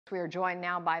We are joined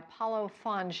now by Paolo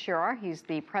Von Schirach. He's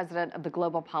the president of the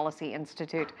Global Policy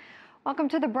Institute. Welcome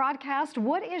to the broadcast.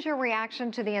 What is your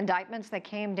reaction to the indictments that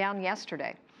came down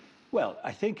yesterday? Well,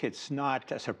 I think it's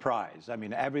not a surprise. I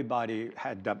mean, everybody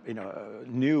had,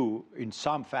 knew in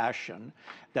some fashion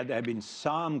that there had been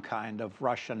some kind of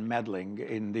Russian meddling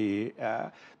in the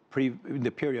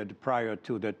period prior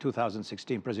to the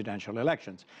 2016 presidential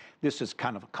elections. This is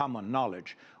kind of common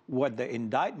knowledge. What the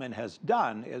indictment has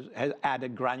done is has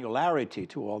added granularity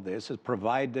to all this, has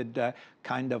provided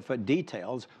kind of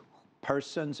details,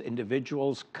 persons,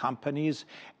 individuals, companies,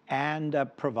 and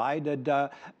provided,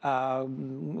 how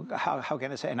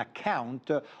can I say, an account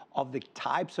of the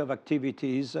types of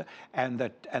activities and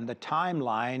the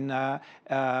timeline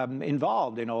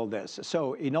involved in all this.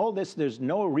 So in all this, there's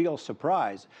no real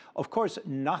surprise. Of course,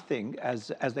 nothing, as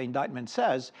the indictment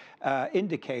says,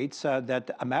 indicates that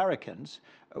Americans,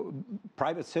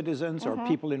 private citizens or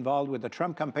people involved with the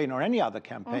Trump campaign or any other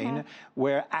campaign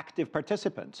were active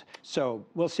participants. So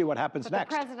we'll see what happens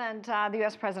next. The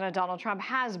U.S. President Donald Trump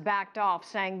has backed off,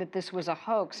 saying that this was a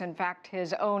hoax. In fact,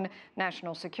 his own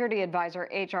national security advisor,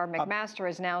 H.R. McMaster,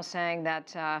 is now saying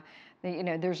that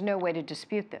there's no way to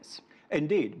dispute this.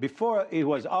 Indeed. Before it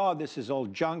was, oh, this is all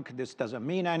junk, this doesn't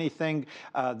mean anything,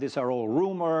 these are all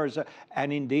rumors.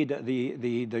 And indeed,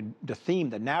 the theme,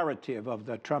 the narrative of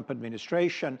the Trump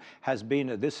administration has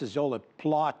been this is all a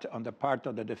plot on the part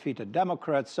of the defeated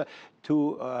Democrats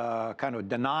to kind of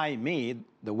deny me,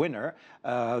 the winner,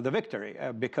 the victory,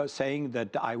 because saying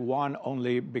that I won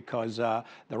only because the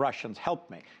Russians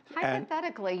helped me.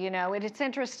 Hypothetically, it's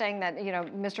interesting that,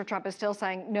 Mr. Trump is still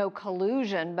saying no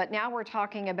collusion, but now we're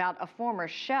talking about a former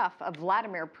chef of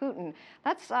Vladimir Putin.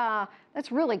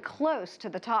 That's really close to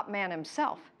the top man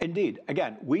himself. Indeed.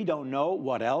 Again, we don't know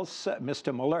what else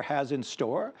Mr. Mueller has in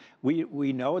store.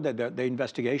 We know that the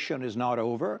investigation is not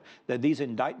over, that these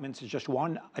indictments is just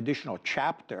one additional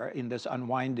chapter in this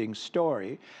unwinding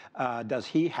story. Does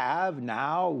he have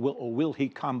now, or will he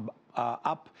come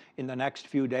up in the next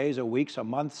few days or weeks or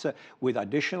months with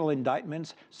additional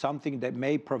indictments, something that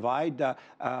may provide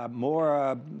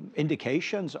more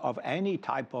indications of any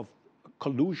type of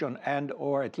collusion and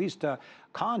or at least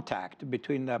contact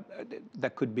between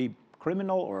that could be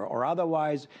criminal or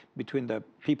otherwise between the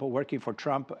people working for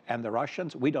Trump and the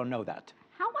Russians? We don't know that.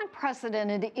 How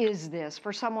unprecedented is this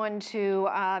for someone to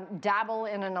dabble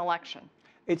in an election?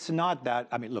 It's not that.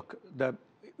 I mean, look,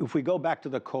 if we go back to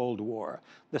the Cold War,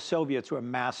 the Soviets were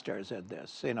masters at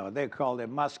this. They called it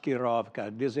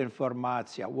maskirovka,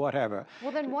 disinformatia, whatever.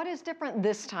 Well, then what is different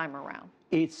this time around?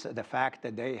 It's the fact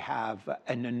that they have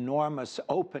an enormous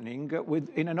opening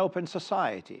in an open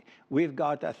society. We've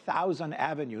got 1,000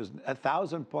 avenues,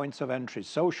 1,000 points of entry,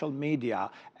 social media.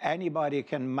 Anybody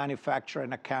can manufacture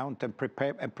an account and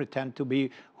prepare and pretend to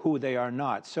be who they are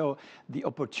not. So the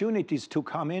opportunities to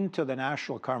come into the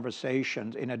national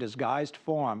conversations in a disguised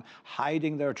form,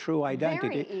 hiding their true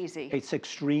identity. Very easy. It's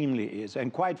extremely easy.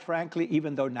 And quite frankly,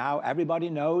 even though now everybody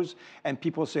knows and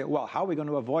people say, well, how are we going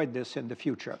to avoid this in the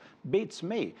future? Beats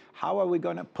me. How are we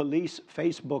going to police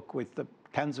Facebook with the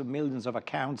tens of millions of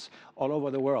accounts all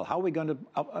over the world? How are we going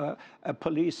to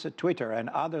police Twitter and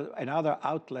other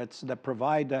outlets that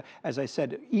provide, as I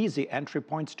said, easy entry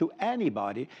points to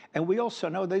anybody? And we also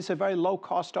know this is a very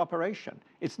low-cost operation.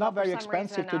 It's not very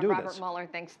expensive to do this. Robert Mueller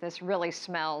thinks this really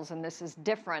smells, and this is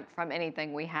different from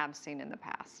anything we have seen in the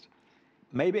past.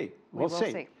 Maybe. We'll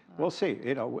see. We'll see.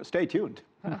 Stay tuned.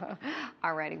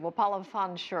 All righty. Well, Paolo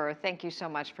Von Schirach, thank you so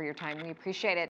much for your time. We appreciate it.